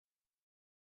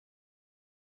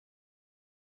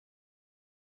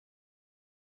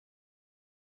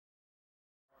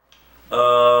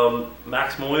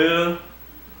Max Moya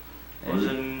was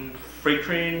in Freight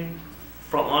Train,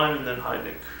 Frontline, and then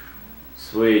Heidnik.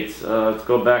 Sweet. Let's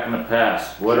go back in the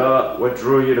past. What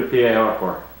drew you to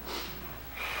PA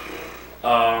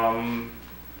hardcore?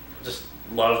 Just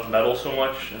loved metal so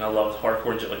much, and I loved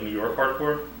hardcore, like New York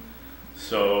hardcore.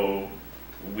 So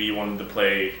we wanted to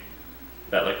play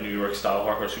that like New York style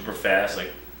hardcore, super fast,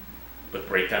 like with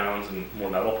breakdowns and more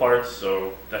metal parts.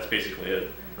 So that's basically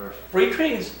it. Freight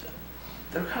Trains,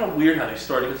 they're kind of weird how they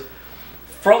started. Because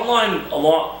Frontline, a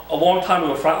long time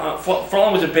ago,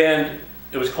 Frontline was a band.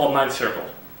 It was called Ninth Circle.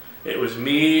 It was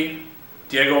me,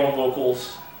 Diego on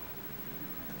vocals,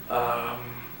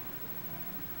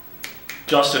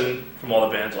 Justin from all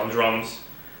the bands on drums,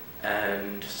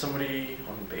 and somebody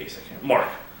on bass. Mark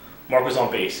was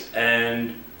on bass,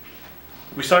 and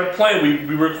we started playing.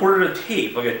 We recorded a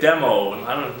tape, like a demo, in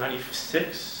I don't know,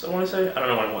 '96. I want to say, I don't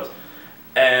know when it was,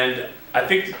 and I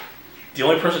think the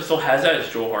only person that still has that is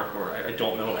Joe Hardcore. I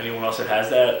don't know anyone else that has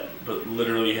that, but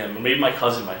literally him. Or maybe my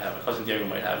cousin might have it. My cousin Diego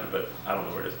might have it, but I don't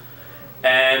know where it is.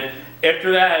 And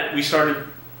after that, we started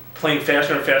playing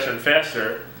faster and faster and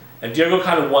faster. And Diego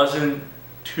kind of wasn't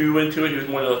too into it. He was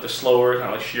more like the slower,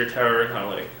 kind of like sheer terror, kind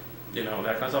of like, you know,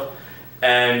 that kind of stuff.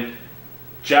 And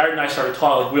Jared and I started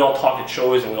talking. Like, we all talked at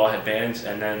shows and we all had bands.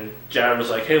 And then Jared was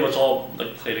like, "Hey, let's all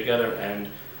like play together." And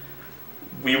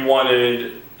we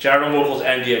wanted Jared on vocals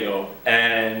and Diego,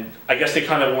 and I guess they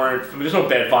kind of weren't, I mean, there's no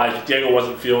bad vibes, but Diego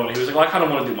wasn't feeling it. He was like, "Well, I kind of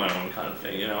want to do my own kind of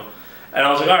thing, you know?" And I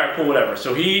was like, "All right, cool, whatever."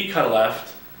 So he kind of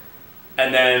left,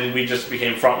 and then we just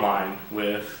became Frontline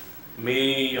with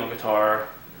me on guitar.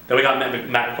 Then we got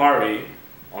Matt McGarvey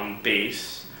on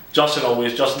bass. Justin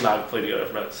and I have played together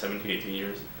for about 17, 18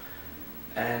 years.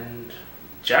 And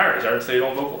Jared stayed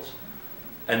on vocals.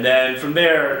 And then from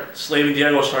there, Slave and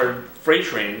Diego started Freight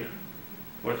Train,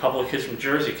 with a couple of kids from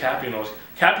Jersey. Cappy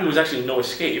was actually No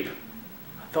Escape.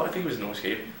 I think it was No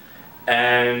Escape.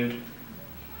 And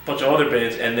a bunch of other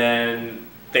bands. And then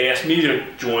they asked me to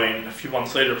join a few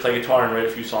months later to play guitar and write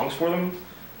a few songs for them.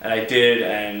 And I did,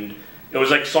 and it was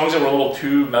like songs that were a little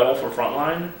too metal for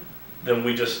Frontline. Then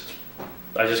I just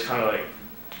kind of like,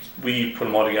 we put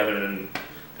them all together and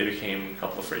they became a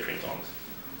couple of Freight Train songs.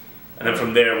 And then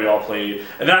from there we all played.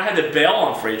 And then I had to bail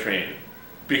on Freight Train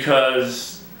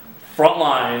because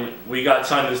Frontline, we got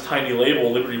signed to this tiny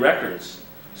label, Liberty Records.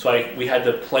 So we had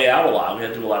to play out a lot. We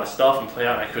had to do a lot of stuff and play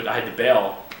out. I had to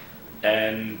bail.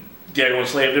 And Diego and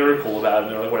Slave, they were cool about it.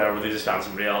 And they were like, whatever, they just found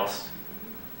somebody else.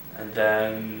 And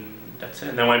then that's it.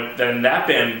 And then that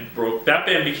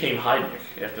band became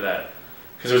Heidnik after that.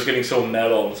 Because it was getting so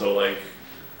metal and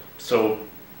so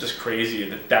just crazy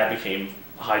that became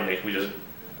Heidnik. We just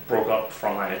broke up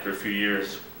Frontline after a few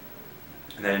years.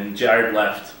 And then Jared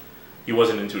left. He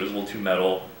wasn't into it, it was a little too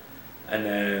metal. And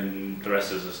then the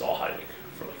rest is just all Heidnik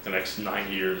for like the next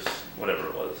 9 years, whatever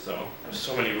it was. So there's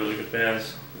so many really good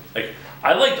bands. Like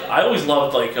I always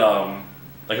loved like when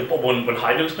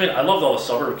Heidnik was playing, I loved all the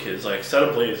Suburb kids. Like Set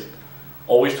Ablaze,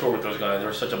 always toured with those guys. They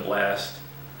were such a blast.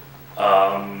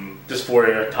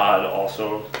 Dysphoria, Todd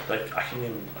also. Like I can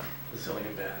name a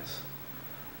zillion bands.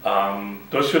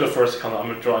 Those two are the first to come.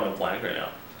 I'm drawing a blank right now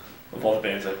of all the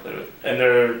bands I played with.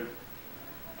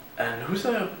 And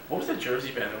what was that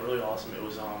Jersey band? They were really awesome. It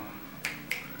was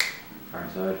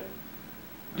Burnside?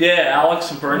 Yeah, Alex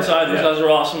and Burnside, those guys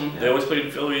were awesome. Yeah. They always played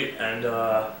in Philly, and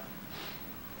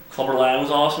Clubber Lang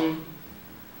was awesome.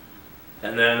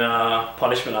 And then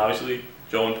Punishment, obviously.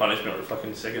 Joe and Punishment were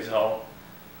fucking sick as hell.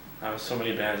 So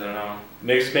many bands, I don't know.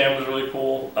 Mixed band was really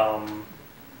cool. I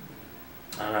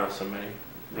don't know, so many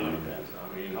really good bands.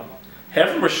 I mean, half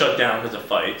of them were shut down because of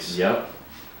fights. Yep.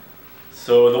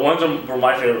 So the ones that were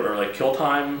my favorite were like Kill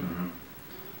Time,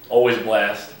 always a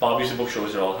blast. Bob used to book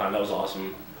shows there all the time, that was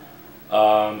awesome.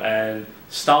 And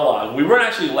Stalag. We weren't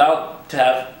actually allowed to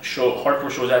have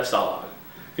hardcore shows at Stalag.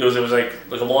 It was like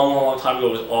a long time ago,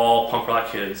 it was all punk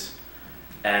rock kids.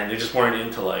 And they just weren't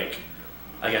into like,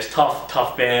 I guess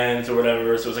tough bands or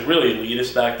whatever. So it was like really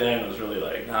elitist back then. It was really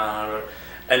like, nah.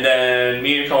 And then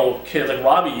me and a couple kids, like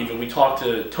Robbie even, we talked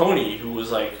to Tony, who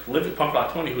was like punk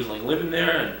rock Tony, who was like living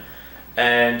there.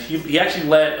 And he actually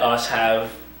let us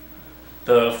have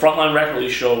the Frontline record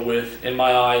release show with In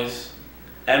My Eyes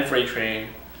and Freight Train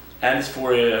and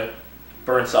Dysphoria,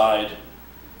 Burnside.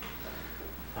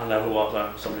 I don't know who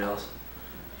else, somebody else.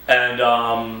 And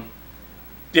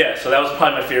yeah, so that was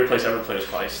probably my favorite place I ever played, was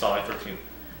probably Stalag 13.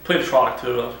 Played the Troc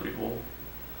too, that was pretty cool.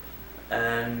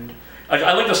 And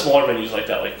I like the smaller venues like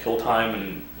that, like Kill Time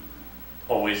and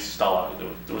always Stalag.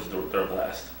 They're a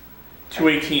blast.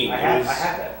 218. I had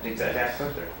that. Exact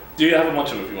poster. Do you have a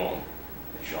bunch of them if you want?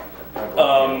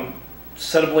 Sure.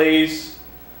 Set Ablaze,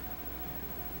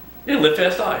 Yeah, Live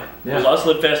Fast Die. Yeah. It was us,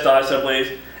 Live Fast Die, Set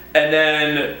Blaze. And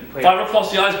then Five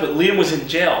Across the Eyes, but Liam was in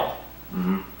jail.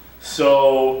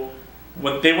 So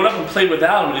when they went up and played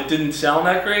without him, it didn't sound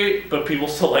that great, but people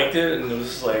still liked it, and it was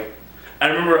just like, I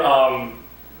remember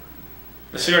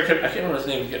the singer kept, I can't remember his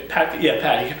name, Pat, he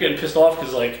kept getting pissed off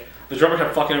because like the drummer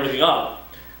kept fucking everything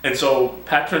up. And so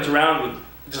Pat turns around and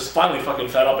just finally fucking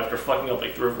fed up after fucking up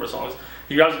like 3 or 4 songs.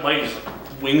 He grabs the mic and just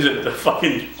like wings it at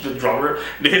the drummer,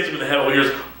 and hits him in the head, all he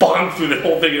hears bong through the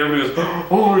whole thing, and everybody goes,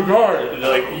 oh my god! And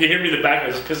like, you hear me in the back,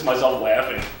 and I just pissed myself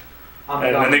laughing.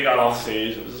 And then they got off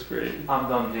stage, it was just great. I'm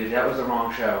dumb, dude. That was the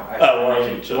wrong show.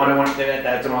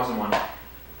 That's an awesome one.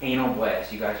 Anal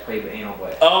Blast. You guys played with Anal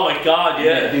Blast. Oh my god,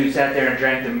 yeah. And the dude sat there and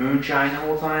drank the moonshine the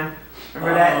whole time.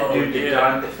 Remember that? Dude,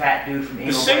 the fat dude from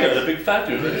Anal Blast. The singer, the big fat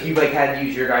dude, right? He like had to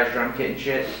use your guys' drum kit and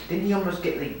shit. Didn't he almost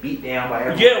get like beat down by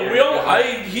everyone?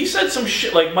 Yeah, he said some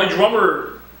shit, like my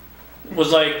drummer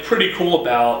was like pretty cool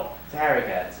about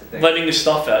letting his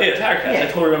stuff out. Yeah, Tarot Cats, I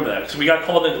totally remember that. Because we got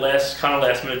called in last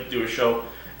minute to do a show,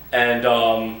 and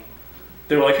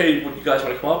they were like, hey, you guys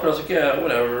want to come up? And I was like, yeah,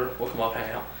 whatever, we'll come up,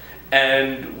 hang out.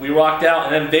 And we rocked out,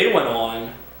 and then they went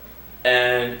on,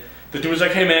 and the dude was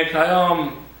like, hey man, can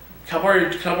I borrow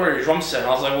your drum set? And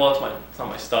I was like, well, it's not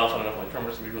my stuff. I don't know if my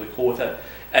drummer's gonna be really cool with that.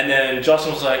 And then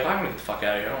Justin was like, I'm gonna get the fuck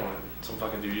out of here. I don't want some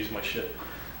fucking dude using my shit.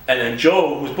 And then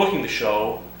Joe, who was booking the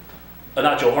show,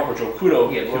 not Joe Harper, Joe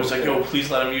Kudo, he was like, yo, please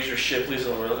let him use your shit, please.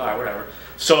 And we're like, all right, whatever.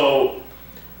 So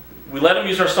we let him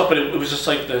use our stuff, but it was just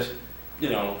like the,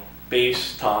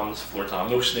 bass, toms, floor tom,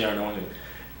 no snare, no anything.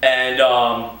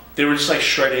 And they were just like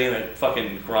shredding that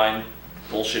fucking grind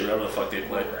bullshit, whatever the fuck they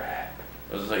play.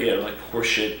 It was like, like horse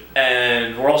shit.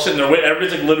 And we're all sitting there,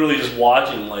 everybody's like literally just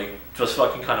watching, like just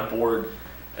fucking kind of bored.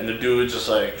 And the dude's just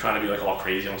like trying to be like all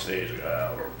crazy on stage.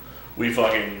 Like, we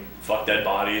fucking fuck dead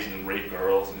bodies and rape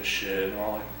girls and shit. And we're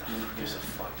all like, what the fuck gives a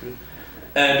fuck, dude?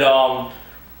 And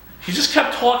he just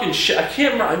kept talking shit. I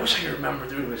can't remember, I wish I could remember,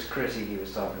 dude. It was Chrissy he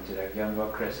was talking to, that young girl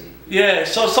Chrissy. Yeah,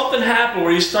 so something happened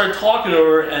where he started talking to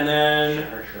her, and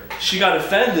then she got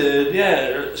offended.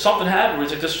 Yeah, something happened where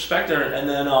he's like disrespecting her, and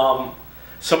then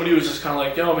somebody was just kind of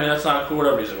like, yo, man, that's not cool,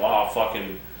 whatever. He's like, oh,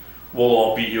 fucking, we'll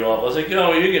all beat you up. I was like,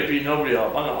 yo, you didn't get beat nobody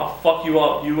up. I'll fuck you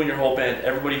up. You and your whole band,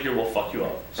 everybody here will fuck you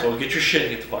up. So get your shit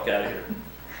and get the fuck out of here.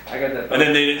 I got that. And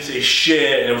then they didn't say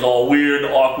shit, and it was all weird,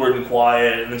 awkward, and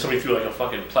quiet. And then somebody threw like a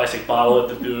fucking plastic bottle at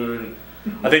the dude. And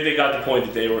I think they got the point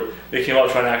that they came out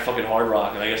trying to act fucking hard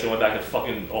rock, and I guess they went back to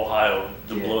fucking Ohio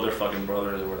to blow their fucking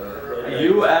brothers or whatever. Are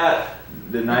you at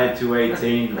the night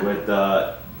 218 with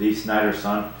Dee Snider's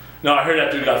son? No, I heard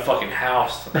that dude got fucking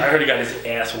housed. I heard he got his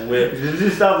ass whipped. Did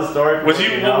you tell the story? Was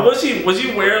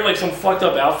he wearing like some fucked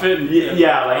up outfit?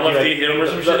 Yeah, like left hit him or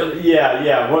some shit.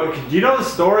 Yeah. What? Do you know the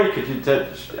story? Could you tell?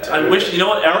 I wish, you know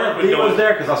what, Eric would he know. was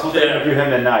there because I was supposed to interview him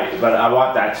tonight, but I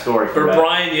want that story. Or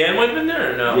Brian Yan might have been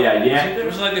there or no? Yeah, Yan. It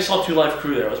was like they saw 2 Live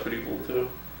Crew there. It was pretty cool too.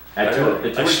 I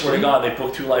swear to God, they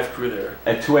booked 2 Live Crew there.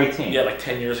 At 218. Yeah, like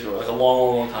 10 years ago, like a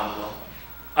long time ago.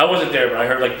 I wasn't there, but I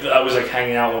heard like I was like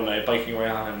hanging out one night, biking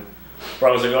around, and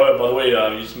Brian was like, "Oh, by the way,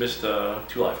 you just missed 2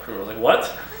 Live Crew." I was like,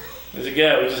 "What?" He was like,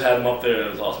 "Yeah, we just had him up there.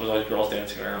 It was awesome. It was like girls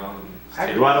dancing around."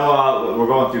 We're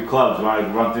going through clubs. You want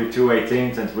to run through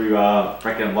 218 since we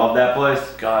freaking love that place?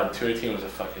 God, 218 was a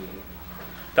fucking.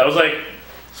 That was like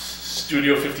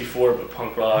Studio 54, but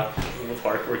punk rock with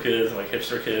hardcore kids and like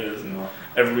hipster kids, and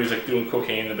everybody's like doing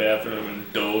cocaine in the bathroom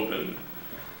and dope and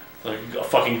like a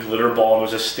fucking glitter ball, and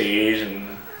it was a stage, and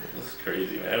it was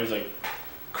crazy, man. It was like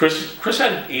Chris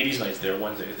had 80s nights there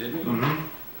Wednesdays, didn't he? Mm-hmm.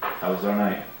 That was our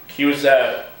night. He was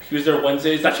there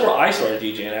Wednesdays. That's where I started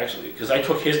DJing actually, because I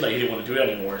took his night. He didn't want to do it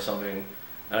anymore or something,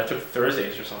 and I took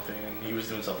Thursdays or something, and he was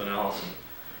doing something else. And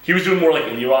he was doing more like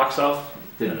indie rock stuff.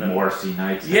 Did Morrissey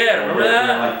nights. Yeah, remember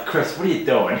that? Like, Chris, what are you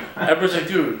doing? Everybody's like,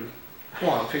 dude, come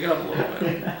on, pick it up a little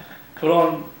bit. Put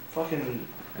on fucking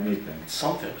anything,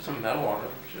 something, put some metal on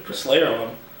it. Put Slayer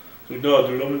on. Like, no,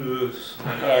 dude, I'm gonna do this.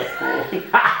 I'm like, alright, cool.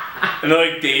 And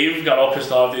then like Dave got all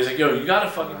pissed off. He's like, yo, you gotta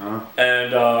fucking.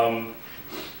 And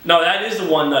no, that is the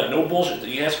one night. No bullshit.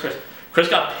 You ask Chris. Chris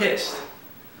got pissed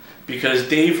because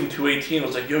Dave from 218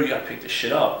 was like, yo, you gotta pick this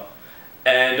shit up.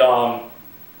 And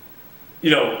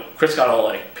Chris got all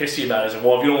like pissy about it. He's like,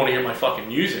 well, if you don't want to hear my fucking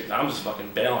music, I'm just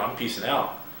fucking bailing. I'm peacing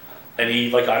out. And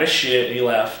he like got his shit and he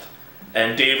left.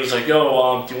 And Dave was like,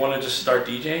 yo, do you want to just start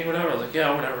DJing or whatever? I was like,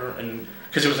 yeah, whatever. And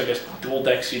because it was like a dual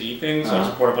deck CD thing, so I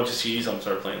just bought a bunch of CDs and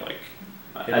started playing like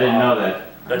I didn't know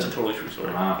that. That's a totally true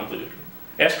story. Completely true.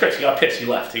 Ask Chris, he got pissed, he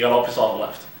left. He got all pissed off and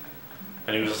left.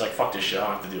 And he was just like, fuck this shit, I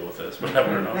don't have to deal with this.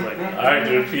 Whatever. And I was like, alright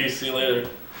dude, peace, see you later.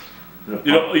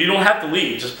 You don't have to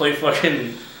leave, just play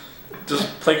fucking just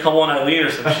play Couple on Eileen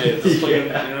or some shit. Just play, you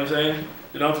know what I'm saying?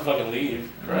 You don't have to fucking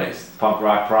leave. Christ. Punk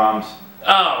rock proms.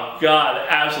 Oh god,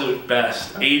 absolute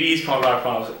best. 80s punk rock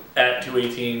proms at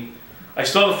 218. I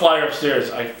still have the flyer upstairs.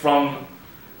 From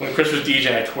when Chris was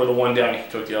DJing, I tore the one down. He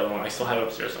took the other one. I still have it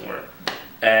upstairs somewhere.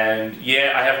 And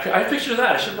yeah, I have pictures of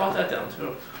that. I should have brought that down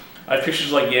too. I have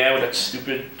pictures like, yeah, with that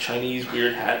stupid Chinese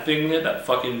weird hat thing there, that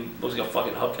fucking, looks like a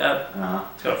fucking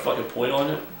hubcap. It's got a fucking point on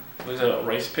it. Looks like a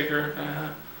rice picker.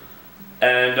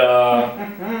 And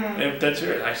that's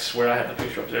it. I swear I have the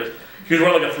picture upstairs. He was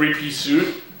wearing like a 3-piece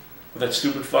suit with that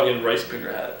stupid fucking rice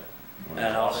picker hat.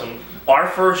 And awesome.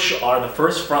 The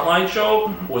first Frontline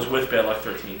show was with Bad Luck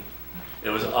 13. It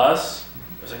was us.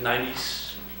 It was like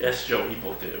 90s. Yes, Joe, he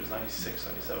booked it. It was 96,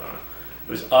 97. I don't know.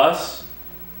 It was us.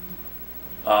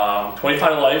 25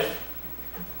 to Life.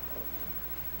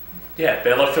 Yeah,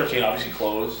 Bad Luck 13 obviously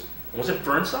closed. Was it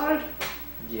Burnside?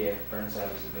 Yeah,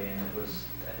 Burnside was the band. It was,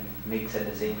 I think Mick said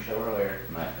the same show earlier.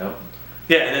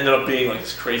 Yeah, and it ended up being like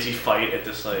this crazy fight at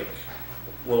this like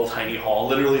little tiny hall,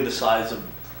 literally the size of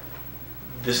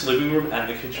this living room and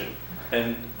the kitchen.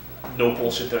 And no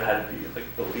bullshit, there had to be like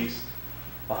at least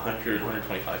 100,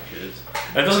 125 kids.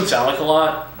 And it doesn't sound like a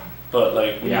lot, but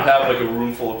like when you have like a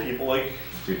room full of people, like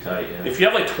it's too tight. Yeah. If you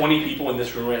have like 20 people in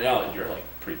this room right now, you're like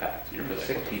pretty packed. You're like,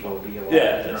 6 people would be a lot.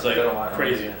 Yeah, it's like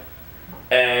crazy.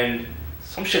 And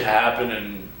some shit happened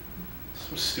and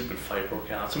some stupid fight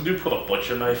broke out. Some dude put a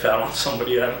butcher knife out on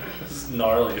somebody. This is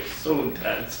gnarly. It's so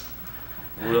intense.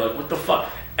 And we're like, what the fuck?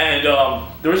 And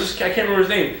there was this, I can't remember his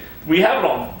name. We have it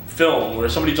on film where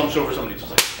somebody jumps over somebody,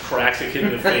 just like cracks a kid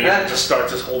in the face and just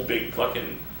starts this whole big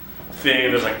fucking thing.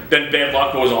 And there's like, then Bad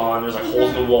Luck goes on. There's like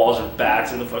holes in the walls and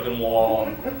bats in the fucking wall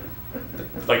and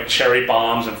like cherry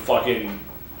bombs and fucking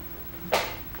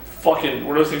what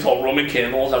are those things called? Roman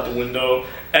candles out the window.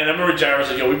 And I remember Jared was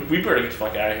like, yo, we better get the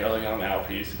fuck out of here. I was like, I'm out,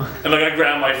 peace. And like I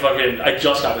grabbed my fucking, I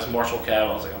just got this Marshall cab.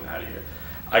 I was like, I'm out of here.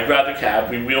 I grabbed the cab,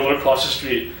 we wheeled it across the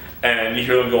street, and you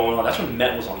hear them going on. That's when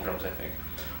Met was on drums, I think.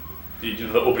 You do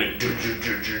the opening,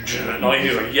 and all you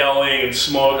hear is like yelling and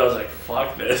smoke. I was like,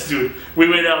 fuck this, dude. We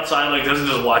waited outside like this and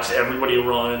just watched everybody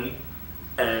run,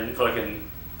 and fucking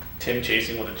Tim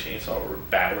chasing with a chainsaw or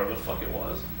bat, whatever the fuck it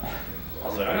was. I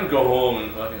was like, I'm gonna go home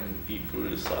and fucking eat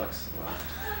food. It sucks.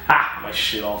 My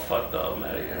shit all fucked up. I'm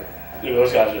out of here. Dude,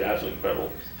 those guys are absolutely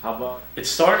incredible. How about? It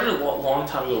started a long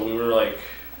time ago. We were like,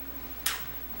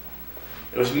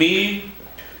 it was me,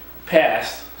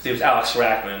 Past. His name's Alex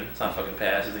Rackman. It's not fucking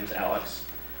Past. His name's Alex.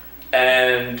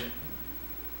 And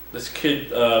this kid,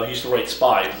 he used to write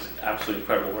Spies. He's an absolutely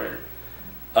incredible writer.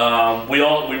 We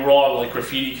were all like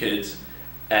graffiti kids,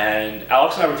 and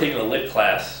Alex and I were taking a lit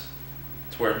class.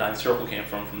 It's where Ninth Circle came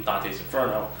from Dante's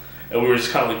Inferno. And we were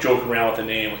just kind of like joking around with the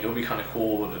name. Like it would be kind of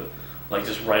cool to like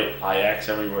just write IX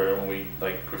everywhere when we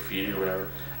like graffiti or whatever.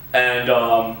 And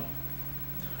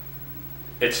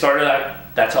it started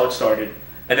that's how it started.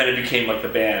 And then it became like the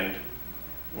band.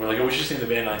 We're like, oh, we should sing the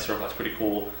band Ninth Circle. That's pretty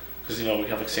cool because you know we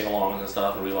have like sing-alongs and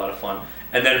stuff. It'll be a lot of fun.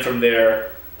 And then from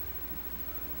there,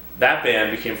 that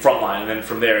band became Frontline. And then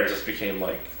from there, it just became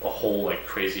like a whole like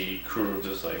crazy crew of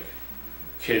just like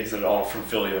kids that all from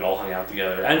Philly that all hung out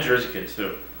together, and Jersey kids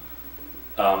too.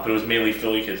 But it was mainly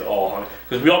Philly kids that all hung,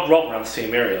 because we all grew up around the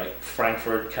same area, like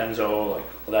Frankfurt, Kenzo, like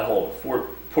that whole Port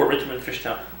Richmond,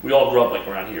 Fishtown. We all grew up like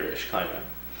around here-ish, kind of.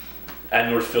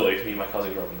 And North Philly, me and my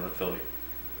cousin grew up in North Philly.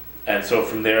 And so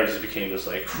from there, it just became this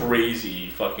like crazy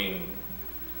fucking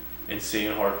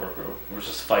insane hardcore group. It was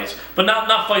just fights, but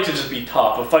not fights to just be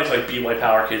tough, but fights like beat white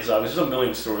power kids up. There's just a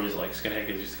million stories like skinhead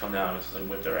kids used to come down and just like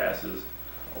whip their asses.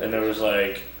 And there was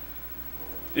like,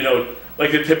 you know,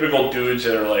 like the typical dudes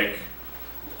that are like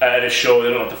at a show, they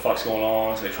don't know what the fuck's going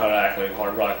on, so they try to act like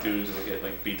hard rock dudes and they get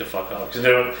like beat the fuck up because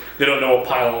they don't know a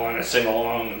pile on or sing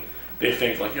along, and they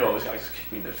think like, yo, this guy just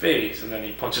kicked me in the face, and then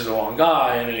he punches the wrong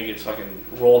guy, and then he gets fucking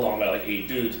rolled on by like 8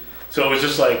 dudes. So it was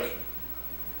just like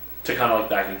to kind of like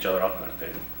back each other up kind of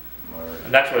thing.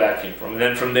 And that's where that came from. And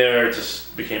then from there, it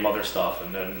just became other stuff,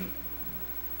 and then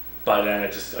by then I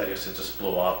guess it just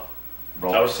blew up.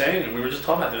 I was saying, we were just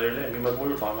talking about that the other day. Me and my boy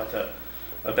were talking about that,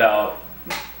 about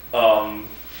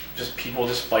just people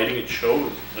just fighting at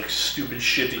shows, like stupid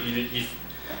shit that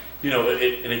you know,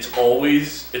 and it's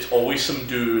always some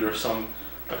dude or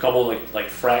a couple like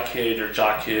frat kids or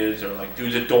jock kids or like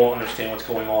dudes that don't understand what's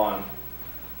going on.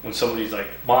 When somebody's like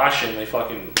moshing, they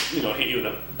fucking, you know, hit you in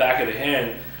the back of the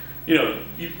hand. You know,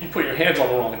 you put your hands on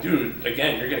the wrong dude,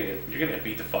 again, you're gonna get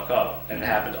beat the fuck up, and it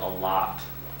happens a lot,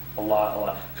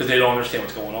 because they don't understand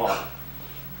what's going on.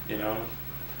 You know,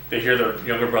 they hear their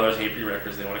younger brothers hate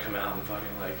records, they want to come out and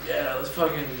fucking like, yeah, let's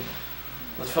fucking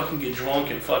let's fucking get drunk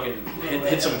and fucking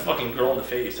hit some fucking girl in the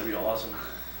face. That'd be awesome.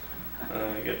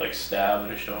 Get like stabbed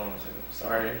in a show. And I was like,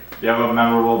 sorry. You have a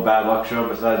memorable bad luck show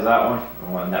besides that one? The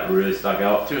one that really stuck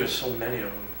out? Dude, there's so many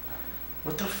of them.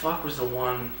 What the fuck was the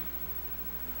one?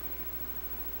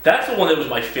 That's the one that was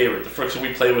my favorite. The first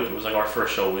we played with was like our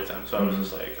first show with them. So I was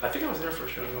just like, I think I was their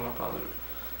first show. I'm not positive.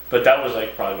 But that was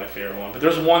like probably my favorite one. But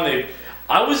there's one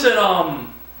I was at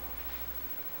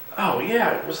oh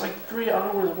yeah, it was like I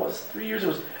don't know where it was, 3 years.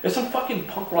 It's some fucking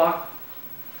punk rock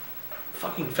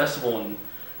fucking festival in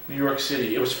New York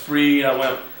City. It was free. I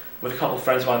went with a couple of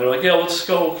friends of mine. They were like, yeah, let's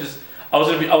go, because I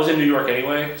was in New York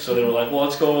anyway. So they were like, well,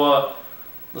 let's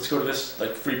go to this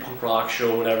like free punk rock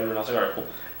show, whatever. And I was like, all right, cool.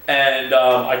 And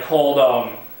I called.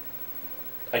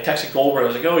 I texted Goldberg. I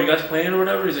was like, oh, you guys playing or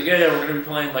whatever? He's like, yeah, we're gonna be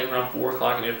playing like around 4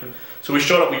 o'clock in the afternoon. So we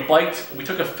showed up. We biked. We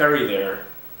took a ferry there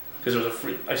because there was a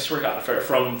free. I swear to God, a ferry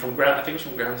from Ground. I think it was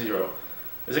from Ground Zero.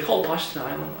 Is it called Washington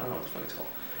Island? I don't know what the fuck it's called.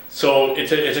 So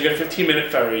it's like a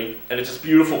 15-minute ferry, and it's this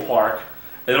beautiful park.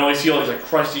 And then I see all these like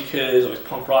crusty kids, all these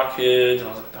punk rock kids, and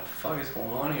I was like, what the fuck is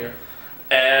going on here?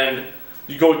 And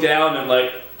you go down and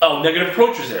like, oh, Negative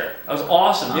Approach was there. That was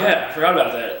awesome. Yeah, I forgot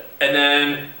about that. And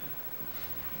then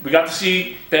we got to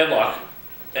see Bad Luck,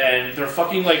 and they're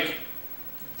fucking like,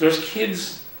 there's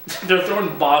kids, they're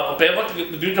throwing Bad Luck,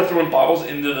 the dudes are throwing bottles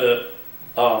into the,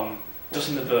 just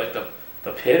into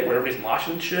the pit where everybody's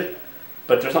moshing and shit.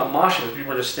 But there's not moshing,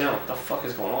 people are just standing like, what the fuck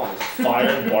is going on? There's like fire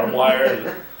and barbed wire, and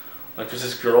like there's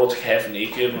this girl that's half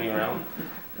naked running around.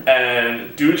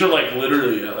 And dudes are like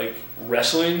literally like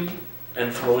wrestling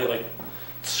and throwing, like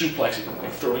suplexing,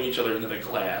 like throwing each other into the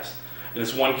glass. And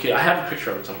this one kid, I have a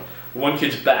picture of it somewhere. One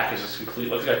kid's back is just complete,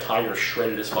 like this guy Tiger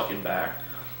shredded his fucking back.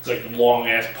 It's like long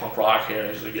ass punk rock hair.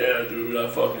 And he's like, yeah, dude,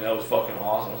 that was fucking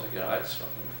awesome. I was like, yeah,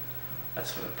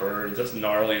 that's for the birds. That's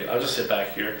gnarly. I'll just sit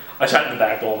back here. I sat in the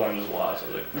back the whole time and just watched. I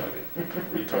was like,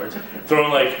 fucking retards.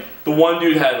 Throwing like, the one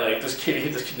dude had like, this kid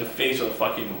hit this kid in the face with a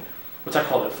fucking, what's that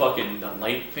called? The fucking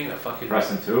light thing? That fucking.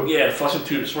 Fluorescent tube? Yeah, the fluorescent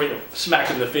tube. Just right smack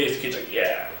him in the face. The kid's like,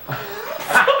 yeah.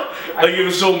 Like it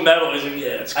was so metal. He's like,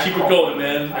 yeah, let's keep it going,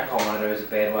 man. I call one of those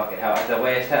Bad Luck at the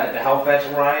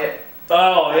Hellfest riot.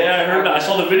 Oh yeah, I heard that. I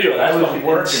saw the video. That's fucking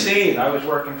insane. I was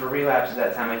working for Relapse at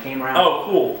that time. I came around. Oh,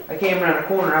 cool. I came around the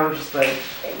corner. I was just like,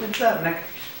 hey, what's up? And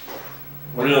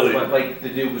Really? Like the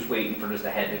dude was waiting for just a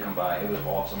head to come by. It was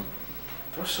awesome.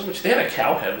 There was so much. They had a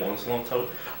cow head once a long time.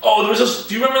 Oh, there was this.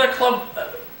 Do you remember that club?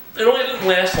 It only didn't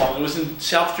last long. It was in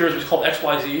South Jersey. It was called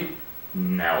XYZ.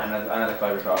 No. I know the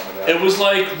club you're talking about. It was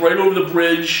like right over the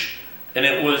bridge, and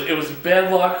it was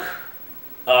Bad Luck.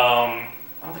 I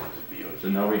don't think it was So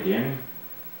No Redeeming?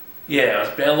 Yeah, it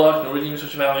was Bad Luck, No Redeeming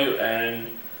Social Value, and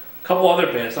a couple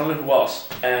other bands. I don't know who else.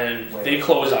 And they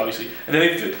closed obviously, and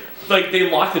then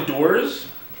they locked the doors,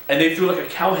 and they threw like a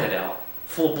cow head out,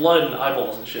 full of blood and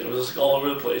eyeballs and shit. It was just all over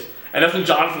the place. And that's when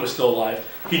Jonathan was still alive.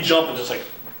 He jumped and just like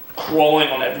crawling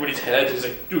on everybody's heads. He's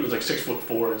like, dude was like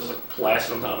 6'4", just like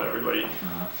plastered on top of everybody.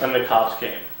 And the cops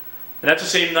came. And that's the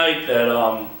same night that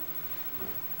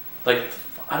like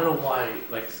I don't know why,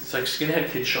 like it's like skinhead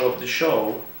kids show up at the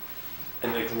show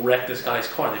and they wreck this guy's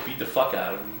car and they beat the fuck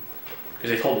out of him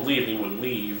because they told him to leave and he wouldn't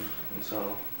leave, and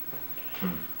so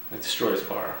they destroyed his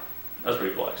car. That was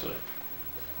pretty cool actually.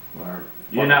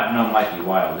 You did not know Mikey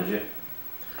Wild, did you?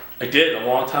 I did a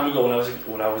long time ago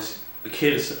when I was a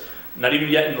kid. It's not even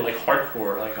yet into like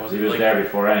hardcore. Like I was. He was like, there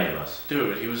before any of us.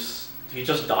 Dude, he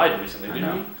just died recently,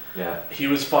 didn't he? Yeah. He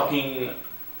was fucking.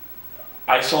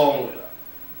 I saw him.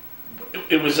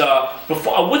 It was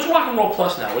before. What's Rock and Roll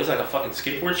Plus now? What is it, like a fucking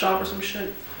skateboard shop or some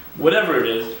shit? Whatever it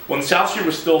is. When South Street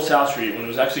was still South Street, when it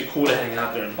was actually cool to hang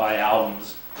out there and buy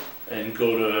albums, and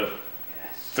go to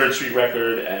Third Street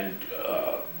Record and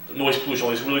Noise Pollution,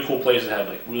 all these really cool places that had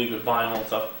like really good vinyl and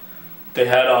stuff. They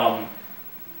had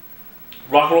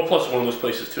Rock and Roll Plus was one of those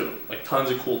places too. Like tons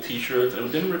of cool T-shirts, and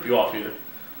it didn't rip you off either.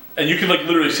 And you could like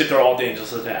literally sit there all day and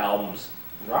just listen to albums.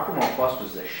 Rock and Roll Plus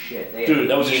was the shit. They Dude,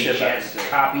 that was the shit.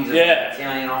 Copies of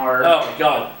Italian art. Oh my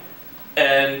god!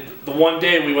 And the one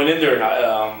day we went in there,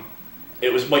 and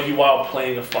it was Mikey Wild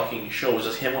playing a fucking show. It was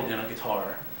just him on a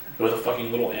guitar with a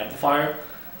fucking little amplifier.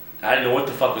 I didn't know what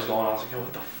the fuck was going on. I was like, yo,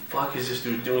 what the fuck is this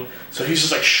dude doing? So he's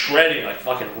just like shredding, like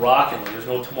fucking rocking, like there's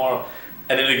no tomorrow.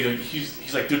 And then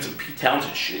he's like doing some Pete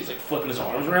Townsend shit. He's like flipping his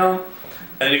arms around.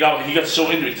 And then he got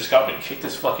so into it, he just got up and kicked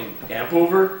his fucking amp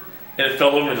over. And it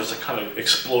fell over and just like kind of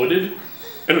exploded.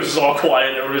 And it was just all quiet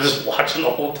and everybody was just watching the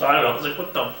whole time. And I was like,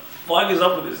 what the fuck is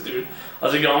up with this dude? I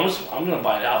was like, yo, I'm gonna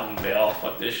buy an album and bail.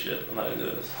 Fuck this shit. I'm not into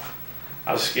this.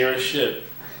 I was scared as shit.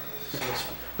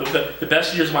 The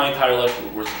best years of my entire life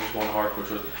was going to hardcore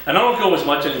shows. And I don't go as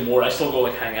much anymore. I still go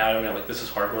like hang out. I mean, like this is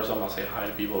hardcore, so I'm not saying hi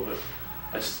to people, but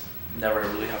I just never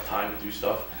really have time to do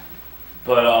stuff.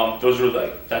 But those were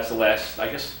like, that's the last,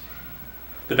 I guess,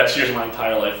 the best years of my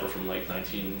entire life were from like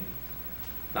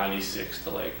 1996 to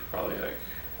like probably like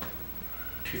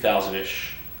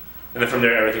 2000-ish. And then from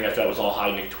there, everything after that was all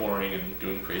high Nick touring and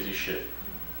doing crazy shit.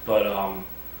 But,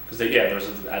 because yeah, those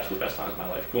are the absolute best times of my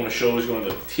life. Going to shows, going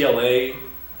to TLA,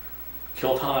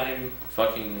 Kill Time,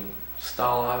 fucking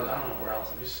Stalag, I don't know where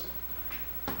else,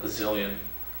 a zillion.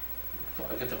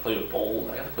 I get to play with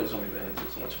Bold, I got to play with so many bands, it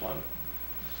was so much fun.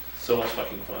 So much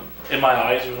fucking fun. In My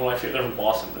Eyes was one of my favorite, they're from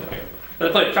Boston.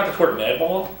 But I got to tour at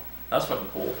Madball, that was fucking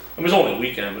cool. It was only a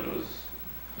weekend, but it was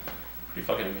pretty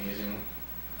fucking amazing.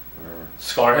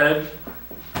 Scarhead,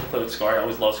 I played with Scarhead, I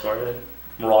always loved Scarhead.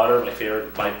 Marauder,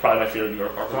 probably my favorite New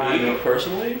York hardcore. Me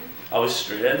personally, I was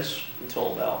straight edge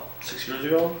until about 6 years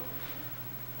ago.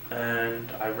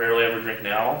 And I rarely ever drink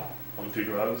now. I'm through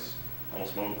drugs. I don't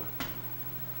smoke.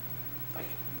 Like,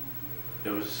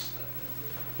 it was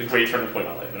a great turning point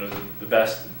in my life. It was the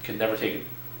best. Can never take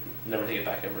it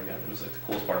back ever again. It was like the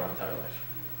coolest part of my entire life.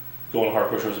 Going to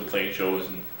hardcore shows and playing shows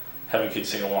and having kids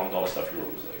sing along to all the stuff you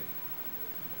wrote was like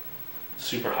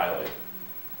super highlight.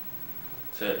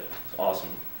 That's it. It's awesome.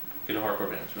 Get a hardcore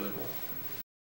band. It's really cool.